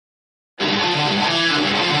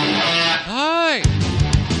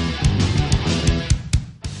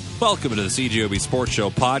Welcome to the CJOB Sports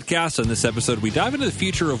Show podcast. On this episode, we dive into the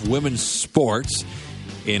future of women's sports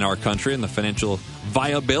in our country and the financial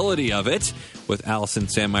viability of it with Allison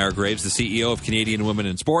Sandmeyer-Graves, the CEO of Canadian Women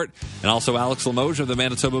in Sport, and also Alex Limoges of the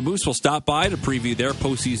Manitoba Moose will stop by to preview their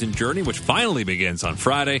postseason journey, which finally begins on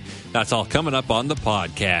Friday. That's all coming up on the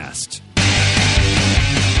podcast.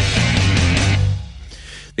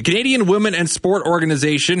 The Canadian Women in Sport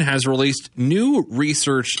organization has released new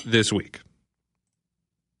research this week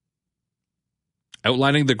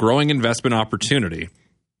outlining the growing investment opportunity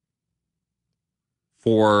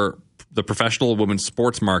for the professional women's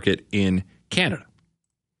sports market in Canada.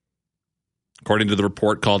 According to the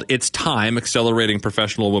report called It's Time, Accelerating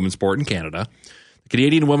Professional Women's Sport in Canada, the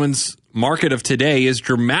Canadian women's market of today is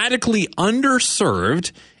dramatically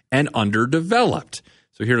underserved and underdeveloped.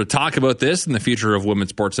 So here to talk about this and the future of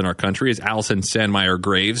women's sports in our country is Allison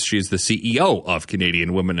Sandmeyer-Graves. She's the CEO of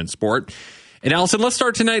Canadian Women in Sport. And Allison, let's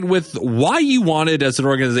start tonight with why you wanted as an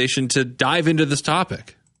organization to dive into this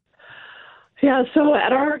topic. Yeah, so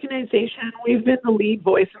at our organization, we've been the lead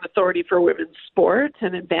voice and authority for women's sport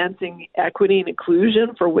and advancing equity and inclusion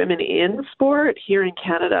for women in sport here in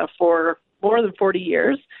Canada for more than 40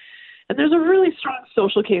 years. And there's a really strong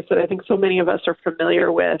social case that I think so many of us are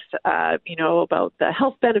familiar with, about the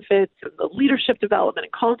health benefits and the leadership development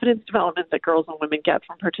and confidence development that girls and women get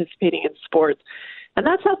from participating in sports. And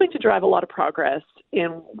that's helping to drive a lot of progress in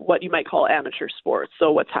what you might call amateur sports. So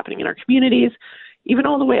what's happening in our communities, even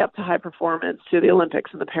all the way up to high performance, to the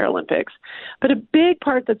Olympics and the Paralympics. But a big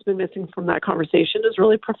part that's been missing from that conversation is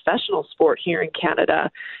really professional sport here in Canada.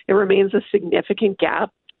 It remains a significant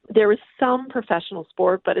gap. There is some professional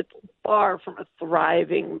sport, but it's far from a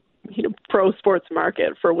thriving, pro sports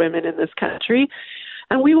market for women in this country.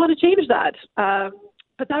 And we want to change that.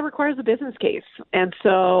 But that requires a business case. And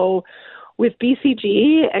so with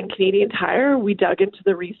BCG and Canadian Tire, we dug into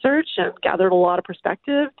the research and gathered a lot of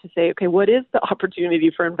perspective to say, okay, what is the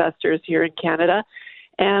opportunity for investors here in Canada,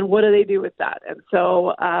 and what do they do with that? And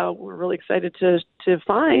so we're really excited to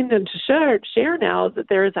find and to share now that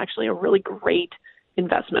there is actually a really great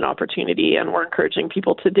investment opportunity, and we're encouraging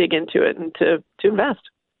people to dig into it and to invest.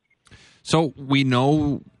 So we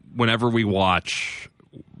know whenever we watch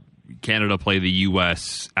Canada play the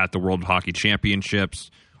U.S. at the World Hockey Championships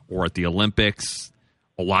or at the Olympics,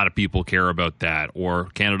 a lot of people care about that, or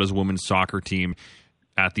Canada's women's soccer team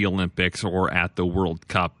at the Olympics or at the World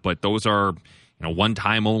Cup. But those are,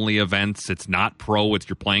 one-time only events. It's not pro. It's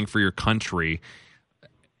you're playing for your country.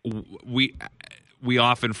 We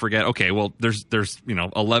often forget, okay, well, there's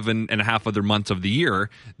 11 and a half other months of the year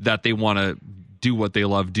that they want to do what they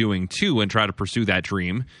love doing too and try to pursue that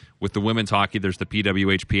dream. With the women's hockey, there's the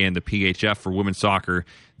PWHPA and the PHF for women's soccer,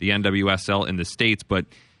 the NWSL in the States, but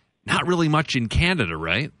not really much in Canada,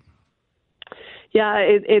 right? Yeah,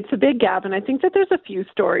 it's a big gap, and I think that there's a few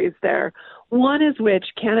stories there. One is which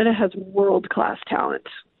Canada has world-class talent,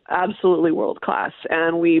 absolutely world-class,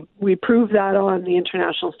 and we prove that on the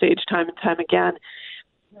international stage time and time again.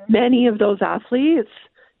 Many of those athletes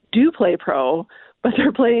do play pro, but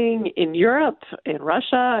they're playing in Europe, in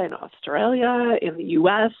Russia, in Australia, in the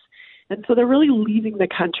U.S., and so they're really leaving the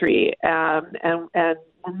country, and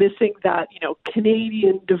we're missing that,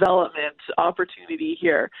 Canadian development opportunity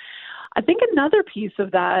here. I think another piece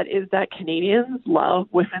of that is that Canadians love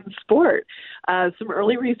women's sport. Some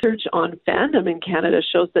early research on fandom in Canada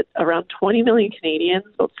shows that around 20 million Canadians,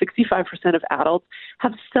 about 65% of adults,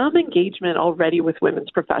 have some engagement already with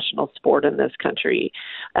women's professional sport in this country.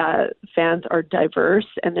 Fans are diverse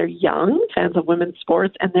and they're young, fans of women's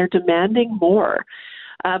sports, and they're demanding more.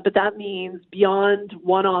 But that means beyond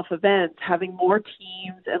one-off events, having more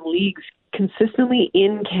teams and leagues consistently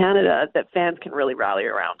in Canada that fans can really rally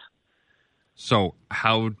around. So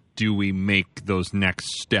how do we make those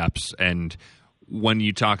next steps? And when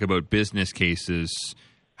you talk about business cases,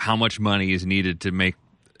 how much money is needed to make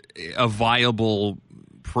a viable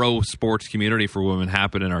pro sports community for women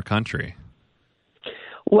happen in our country?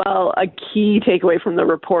 Well, a key takeaway from the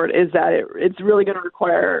report is that it's really going to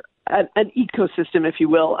require an ecosystem, if you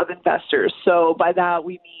will, of investors. So by that,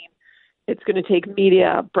 we mean it's going to take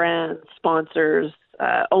media, brands, sponsors,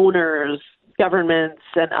 owners, governments,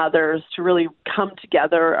 and others to really come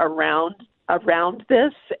together around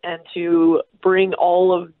this and to bring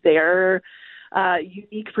all of their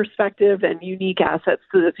unique perspective and unique assets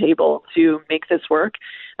to the table to make this work.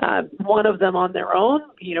 One of them on their own,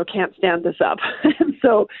 can't stand this up. And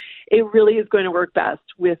so it really is going to work best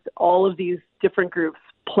with all of these different groups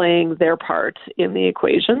playing their part in the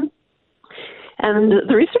equation. And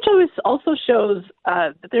the research also shows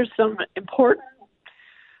that there's some important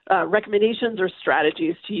recommendations or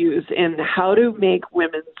strategies to use in how to make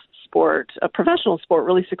women's sport, a professional sport,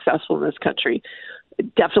 really successful in this country.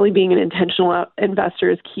 Definitely being an intentional investor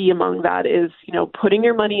is key. Among that is, putting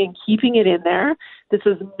your money and keeping it in there. This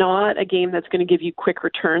is not a game that's going to give you quick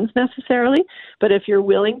returns necessarily, but if you're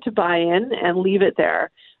willing to buy in and leave it there,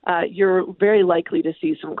 you're very likely to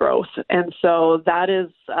see some growth. And so that is,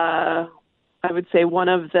 I would say, one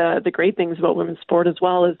of the great things about women's sport as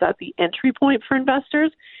well is that the entry point for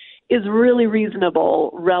investors is really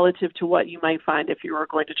reasonable relative to what you might find if you were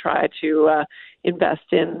going to try to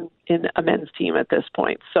invest in a men's team at this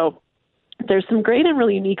point. So there's some great and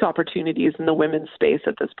really unique opportunities in the women's space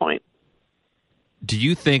at this point. Do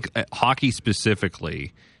you think, hockey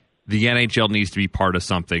specifically, the NHL needs to be part of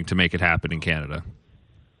something to make it happen in Canada?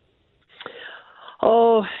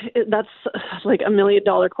 Oh, that's like $1 million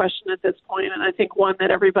question at this point, and I think one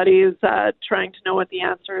that everybody is trying to know what the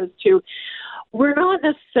answer is to. We're not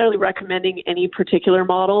necessarily recommending any particular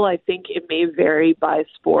model. I think it may vary by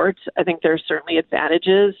sport. I think there are certainly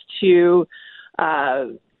advantages to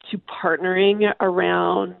partnering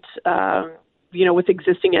around, with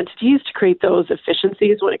existing entities to create those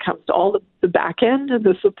efficiencies when it comes to all the back end and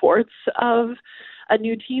the supports of a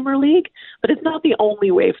new team or league. But it's not the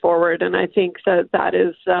only way forward, and I think that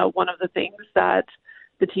is one of the things that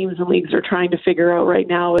the teams and leagues are trying to figure out right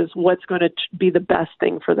now is what's going to be the best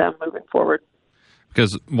thing for them moving forward.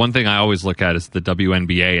 Because one thing I always look at is the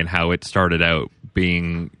WNBA and how it started out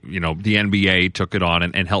being, the NBA took it on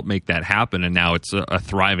and helped make that happen. And now it's a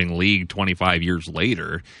thriving league 25 years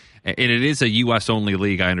later. And it is a U.S.-only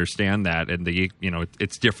league. I understand that. And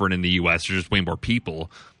it's different in the U.S. There's just way more people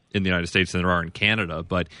in the United States than there are in Canada.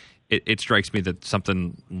 But it strikes me that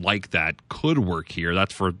something like that could work here.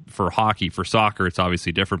 That's for hockey. For soccer, it's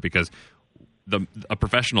obviously different because a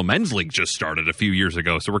professional men's league just started a few years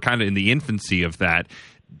ago, so we're kind of in the infancy of that.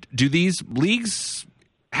 Do these leagues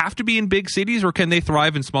have to be in big cities, or can they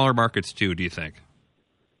thrive in smaller markets too, do you think?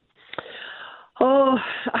 Oh,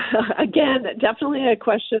 again, definitely a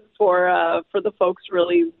question for the folks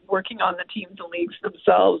really working on the teams and leagues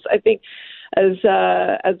themselves. I think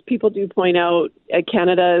as people do point out,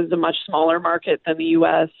 Canada is a much smaller market than the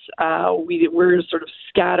U.S. We're sort of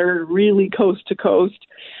scattered really coast to coast.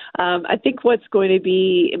 I think what's going to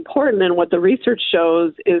be important and what the research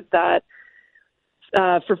shows is that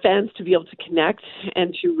for fans to be able to connect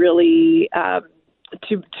and to really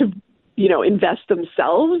invest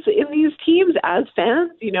themselves in these teams as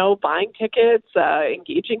fans, buying tickets,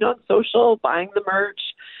 engaging on social, buying the merch,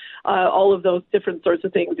 all of those different sorts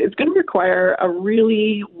of things, it's going to require a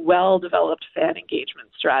really well-developed fan engagement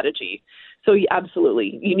strategy. So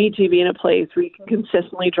absolutely, you need to be in a place where you can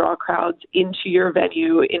consistently draw crowds into your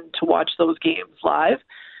venue to watch those games live.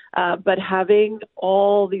 But having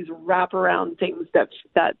all these wraparound things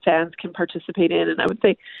that fans can participate in, and I would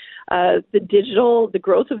say the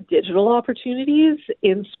growth of digital opportunities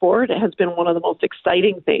in sport has been one of the most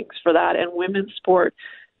exciting things for that. And women's sport,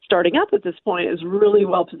 starting up at this point, is really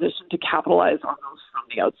well positioned to capitalize on those from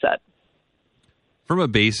the outset. From a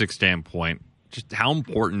basic standpoint, just how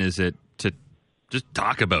important is it to just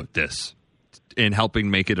talk about this in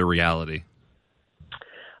helping make it a reality?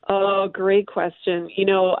 Oh, great question.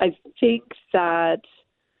 I think that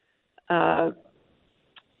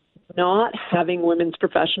not having women's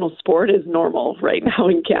professional sport is normal right now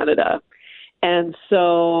in Canada. And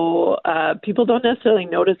so people don't necessarily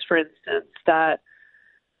notice, for instance, that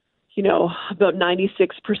about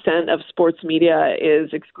 96% of sports media is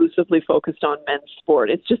exclusively focused on men's sport.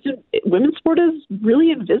 It's just women's sport is really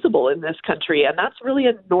invisible in this country, and that's really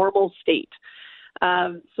a normal state.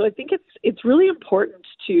 So I think it's really important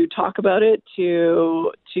to talk about it,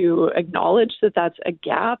 to acknowledge that that's a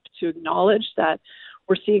gap, to acknowledge that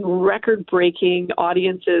we're seeing record-breaking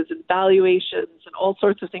audiences and valuations and all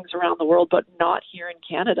sorts of things around the world, but not here in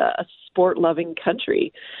Canada, a sport-loving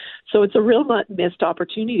country. So it's a real missed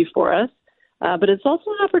opportunity for us, but it's also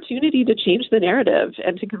an opportunity to change the narrative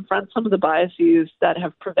and to confront some of the biases that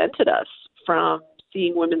have prevented us from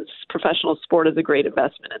seeing women's professional sport as a great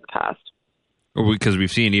investment in the past. Because we've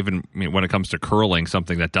seen even when it comes to curling,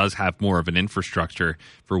 something that does have more of an infrastructure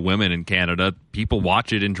for women in Canada, people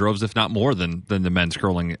watch it in droves, if not more than the men's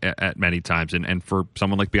curling at many times. And for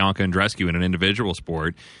someone like Bianca Andreescu in an individual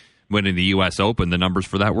sport, winning the U.S. Open, the numbers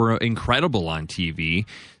for that were incredible on TV.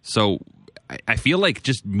 So I feel like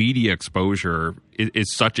just media exposure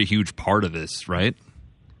is such a huge part of this, right?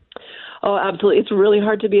 Oh, absolutely. It's really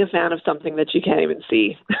hard to be a fan of something that you can't even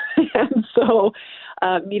see. And so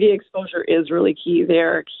media exposure is really key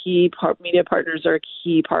there. Media partners are a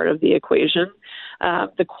key part of the equation.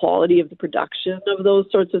 The quality of the production of those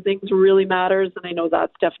sorts of things really matters, and I know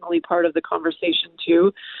that's definitely part of the conversation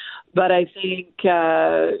too. But I think,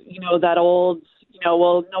 that old,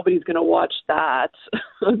 well, nobody's going to watch that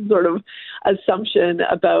sort of assumption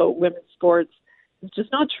about women's sports is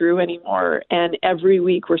just not true anymore. And every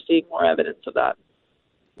week we're seeing more evidence of that.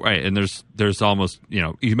 Right, and there's almost,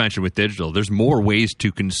 you mentioned with digital, there's more ways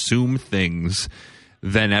to consume things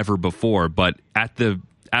than ever before. But at the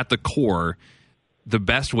core, the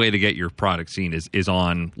best way to get your product seen is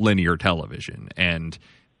on linear television. And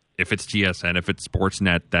if it's GSN, if it's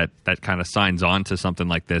Sportsnet that kind of signs on to something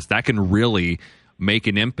like this, that can really make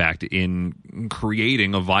an impact in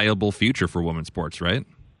creating a viable future for women's sports, right?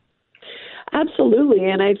 Absolutely.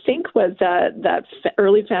 And I think what that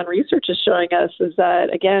early fan research is showing us is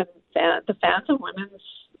that, again, the fans of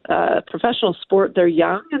women's professional sport, they're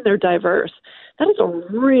young and they're diverse. That is a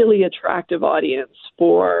really attractive audience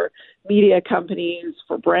for media companies,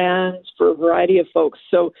 for brands, for a variety of folks.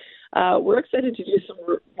 So we're excited to do some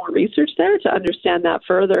more research there to understand that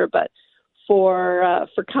further. But for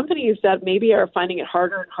companies that maybe are finding it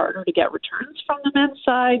harder and harder to get returns from the men's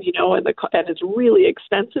side, and it's really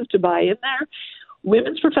expensive to buy in there,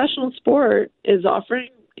 women's professional sport is offering,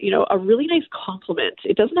 a really nice complement.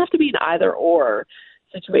 It doesn't have to be an either or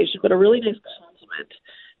situation, but a really nice complement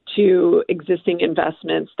to existing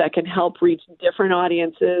investments that can help reach different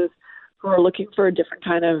audiences who are looking for a different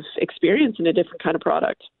kind of experience and a different kind of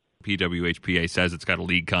product. PWHPA says it's got a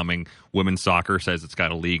league coming. Women's soccer says it's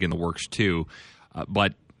got a league in the works too.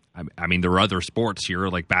 But, I mean, there are other sports here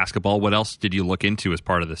like basketball. What else did you look into as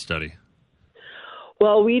part of this study?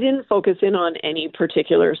 Well, we didn't focus in on any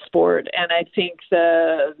particular sport, and I think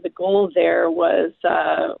the goal there was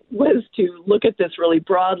to look at this really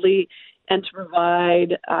broadly and to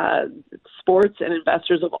provide sports and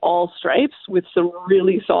investors of all stripes with some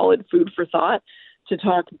really solid food for thought to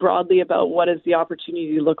talk broadly about what does the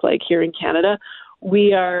opportunity look like here in Canada.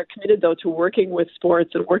 We are committed, though, to working with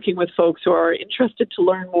sports and working with folks who are interested to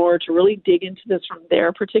learn more, to really dig into this from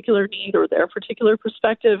their particular need or their particular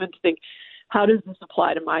perspective and to think, how does this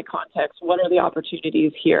apply to my context? What are the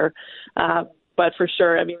opportunities here? But for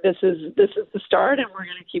sure, I mean, this is the start, and we're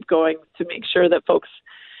going to keep going to make sure that folks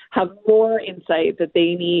have more insight that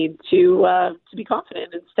they need to be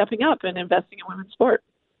confident in stepping up and investing in women's sport.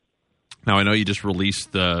 Now, I know you just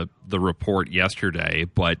released the report yesterday,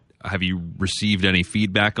 but have you received any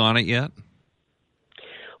feedback on it yet?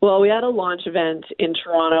 Well, we had a launch event in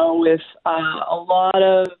Toronto with a lot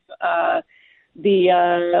of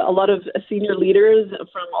senior leaders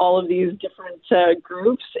from all of these different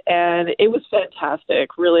groups, and it was fantastic.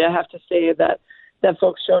 Really, I have to say that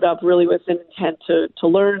folks showed up really with an intent to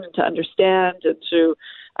learn and to understand and to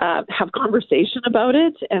have conversation about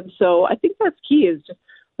it. And so I think that's key, is just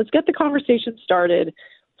let's get the conversation started.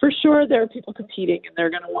 For sure, there are people competing, and they're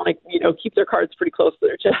going to want to, keep their cards pretty close to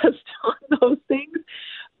their chest on those things.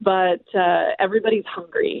 But everybody's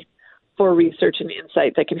hungry for research and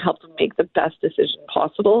insight that can help them make the best decision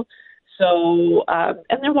possible. So,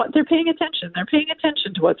 and they're paying attention. They're paying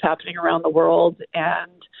attention to what's happening around the world,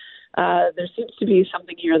 and there seems to be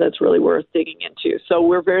something here that's really worth digging into. So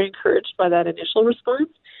we're very encouraged by that initial response,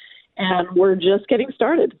 and we're just getting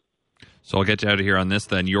started. So I'll get you out of here on this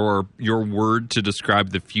then. Your word to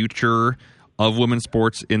describe the future of women's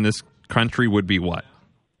sports in this country would be what?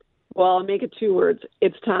 Well, I'll make it 2 words.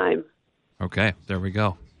 It's time. Okay, there we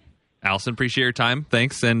go. Allison, appreciate your time.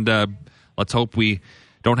 Thanks, and let's hope we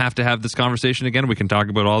don't have to have this conversation again. We can talk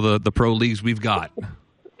about all the pro leagues we've got.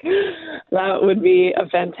 That would be a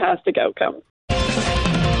fantastic outcome.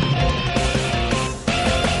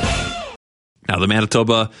 Now, the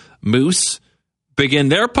Manitoba Moose begin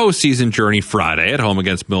their postseason journey Friday at home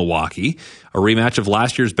against Milwaukee, a rematch of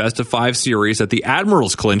last year's best-of-5 series that the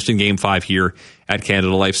Admirals clinched in Game 5 here at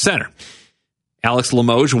Canada Life Centre. Alex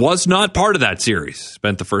Limoges was not part of that series.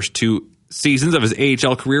 Spent the first 2 seasons of his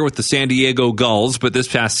AHL career with the San Diego Gulls, but this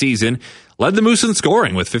past season led the Moose in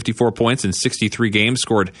scoring with 54 points in 63 games,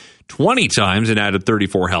 scored 20 times and added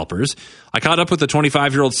 34 helpers. I caught up with the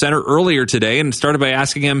 25-year-old center earlier today and started by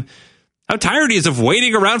asking him how tired he is of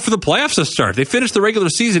waiting around for the playoffs to start. They finished the regular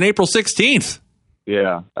season April 16th.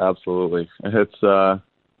 Yeah, absolutely.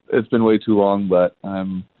 It's been way too long, but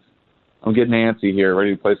I'm getting antsy here,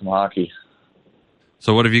 ready to play some hockey.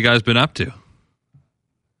 So what have you guys been up to?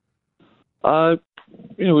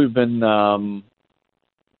 We've been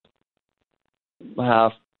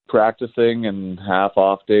half practicing and half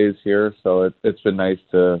off days here, so it's been nice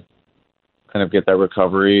to kind of get that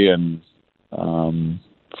recovery and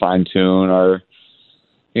fine tune our,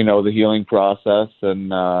 the healing process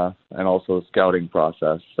and also the scouting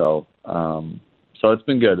process. So it's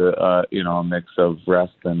been good. A mix of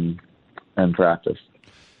rest and practice.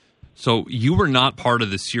 So you were not part of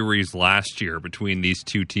the series last year between these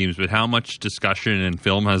two teams, but how much discussion and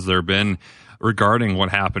film has there been regarding what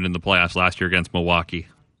happened in the playoffs last year against Milwaukee?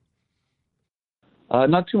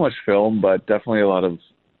 Not too much film, but definitely a lot of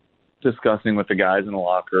discussing with the guys in the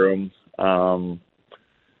locker room.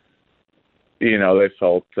 They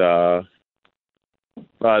felt they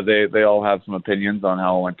all have some opinions on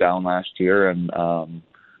how it went down last year, and for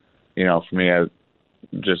me, I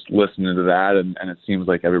just listening to that, and it seems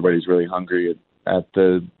like everybody's really hungry at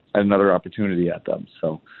another opportunity at them.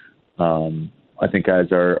 So I think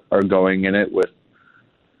guys are going in it with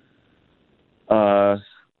a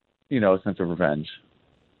sense of revenge.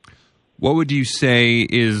 What would you say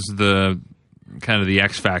is the kind of the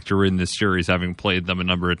X factor in this series, having played them a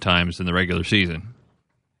number of times in the regular season?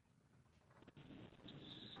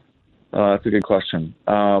 That's a good question.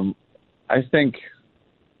 I think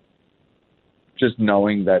just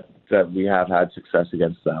knowing that we have had success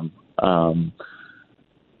against them.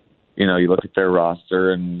 You look at their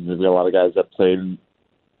roster, and there's a lot of guys that played in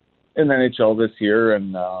the NHL this year,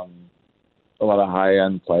 and a lot of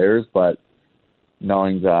high-end players, but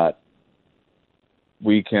knowing that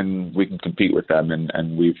we can compete with them,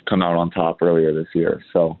 and we've come out on top earlier this year.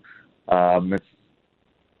 So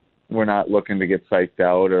we're not looking to get psyched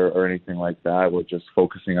out or anything like that. We're just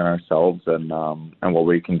focusing on ourselves and what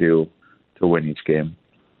we can do to win each game.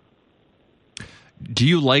 Do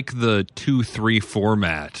you like the 2-3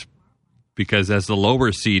 format? Because as the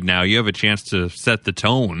lower seed now, you have a chance to set the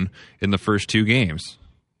tone in the first two games.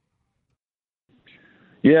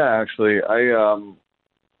 Yeah, actually, I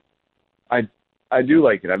do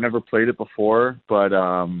like it. I've never played it before, but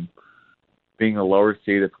being a lower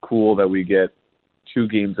seed, it's cool that we get two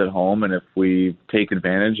games at home, and if we take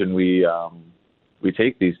advantage and we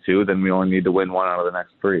take these two, then we only need to win one out of the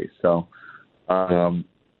next three. So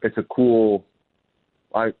it's a cool.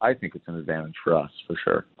 I think it's an advantage for us for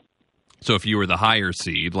sure. So if you were the higher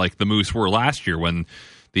seed, like the Moose were last year when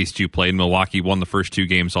these two played, Milwaukee won the first two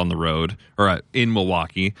games on the road, or in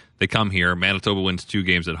Milwaukee. They come here, Manitoba wins two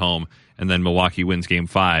games at home, and then Milwaukee wins game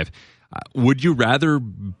 5. Would you rather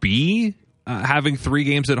be having 3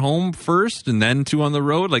 games at home first and then 2 on the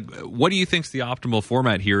road? Like, what do you think's the optimal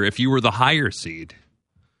format here if you were the higher seed?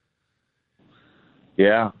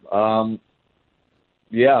 Yeah.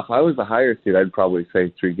 If I was the higher seed, I'd probably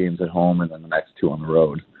say 3 games at home and then the next 2 on the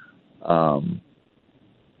road.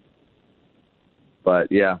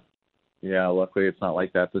 But yeah, luckily it's not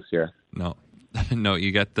like that this year. No,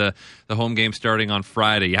 you got the home game starting on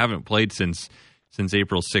Friday. You haven't played since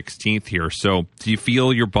April 16th here. So do you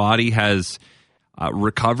feel your body has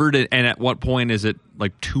recovered? And at what point is it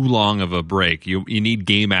like too long of a break? You need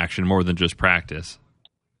game action more than just practice.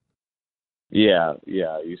 Yeah,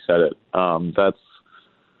 you said it.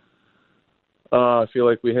 I feel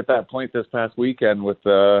like we hit that point this past weekend with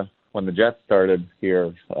when the Jets started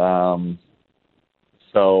here.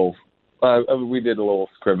 So we did a little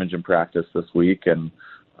scrimmage in practice this week, and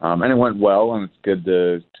it went well, and it's good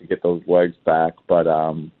to get those legs back. But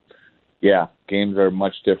games are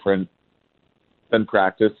much different than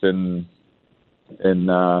practice in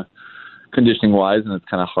conditioning wise, and it's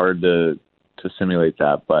kind of hard to simulate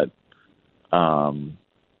that. But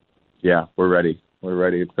we're ready. We're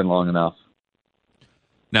ready. It's been long enough.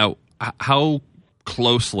 Now, how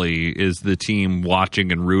closely is the team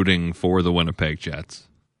watching and rooting for the Winnipeg Jets?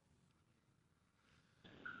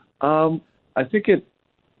 I think it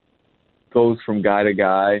goes from guy to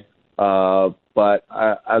guy, but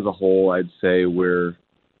as a whole, I'd say we're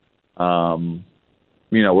wishing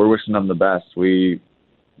them the best. We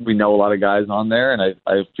know a lot of guys on there, and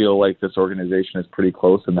I feel like this organization is pretty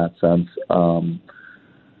close in that sense.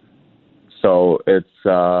 So it's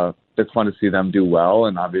fun to see them do well,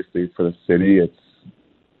 and obviously for the city,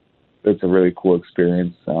 it's a really cool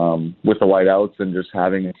experience with the Whiteouts and just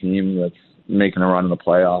having a team that's making a run in the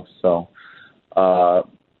playoffs. So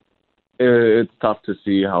it's tough to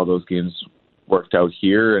see how those games worked out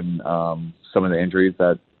here, and some of the injuries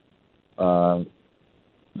that they're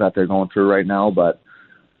going through right now. But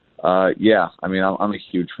I'm a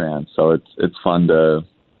huge fan, so it's fun to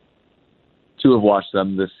have watched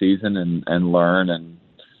them this season and learn and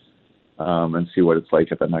see what it's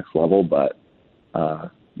like at the next level. But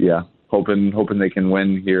hoping they can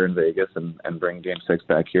win here in Vegas and bring Game 6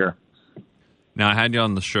 back here. Now, I had you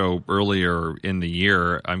on the show earlier in the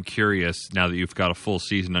year. I'm curious, now that you've got a full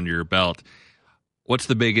season under your belt, what's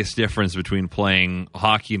the biggest difference between playing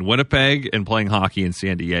hockey in Winnipeg and playing hockey in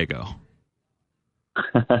San Diego?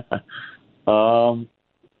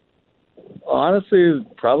 Honestly,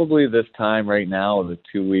 probably this time right now, the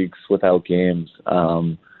 2 weeks without games.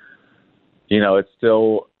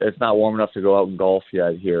 it's not warm enough to go out and golf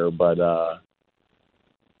yet here, but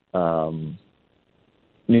in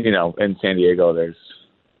San Diego there's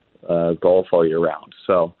golf all year round.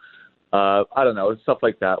 So I don't know, it's stuff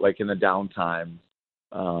like that, like in the downtime,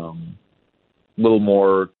 a little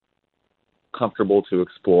more comfortable to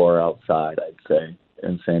explore outside, I'd say,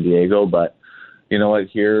 in San Diego. But you know what,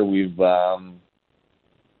 here we've been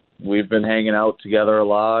hanging out together a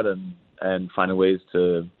lot and finding ways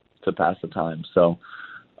to pass the time. So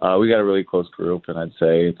we got a really close group, and I'd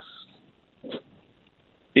say it's,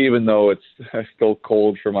 even though it's still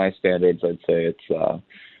cold for my standards, I'd say it's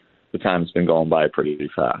the time's been going by pretty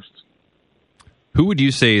fast. Who would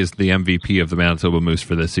you say is the MVP of the Manitoba Moose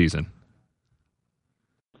for this season?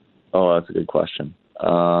 Oh, that's a good question.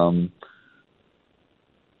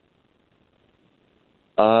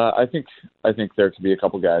 I think there could be a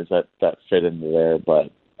couple guys that fit into there,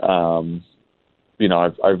 but I've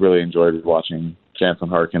really enjoyed watching Jansen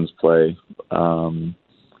Harkins play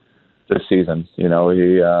this season.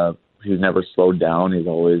 He's never slowed down. He's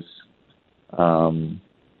always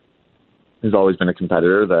been a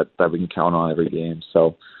competitor that we can count on every game.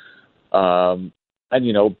 So,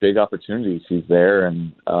 big opportunities. He's there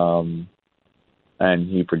and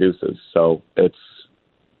he produces. So it's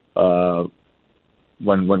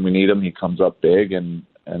when we need him, he comes up big, and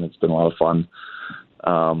it's been a lot of fun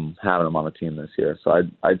having him on the team this year. So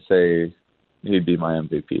I'd say he'd be my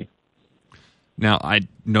MVP. Now, I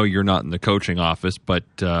know you're not in the coaching office, but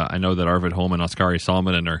I know that Arvid Holm and Oskari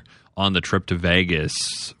Salminen are on the trip to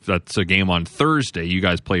Vegas. That's a game on Thursday. You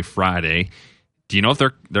guys play Friday. Do you know if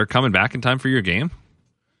they're coming back in time for your game?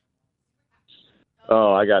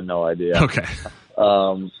 Oh, I got no idea. Okay.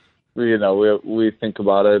 We think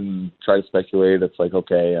about it and try to speculate. It's like,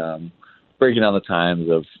 okay, breaking down the times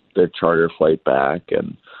of their charter flight back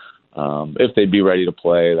and if they'd be ready to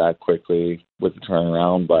play that quickly with the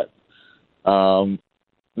turnaround. But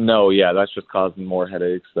that's just causing more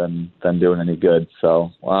headaches than doing any good.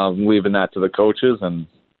 So I'm leaving that to the coaches, and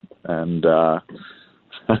I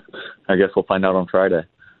guess we'll find out on Friday.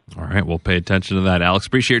 All right, we'll pay attention to that. Alex,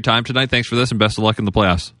 appreciate your time tonight. Thanks for this, and best of luck in the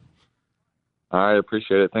playoffs. All right,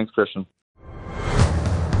 appreciate it. Thanks, Christian.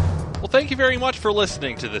 Well, thank you very much for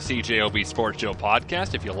listening to the CJOB Sports Show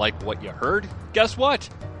podcast. If you like what you heard, guess what?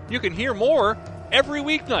 You can hear more every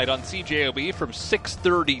weeknight on CJOB from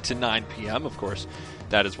 6:30 to 9 p.m. Of course,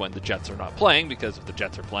 that is when the Jets are not playing, because if the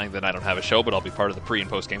Jets are playing, then I don't have a show, but I'll be part of the pre- and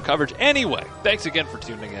post-game coverage. Anyway, thanks again for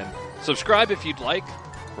tuning in. Subscribe if you'd like.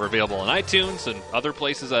 We're available on iTunes and other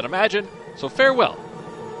places, I'd imagine. So farewell,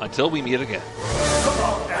 until we meet again. So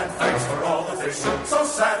long and thanks for all the fish. So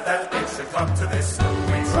sad that it should come to this.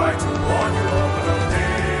 We try to warn you over the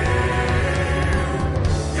day.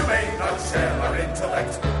 You may not share our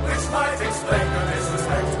intellect, which might explain your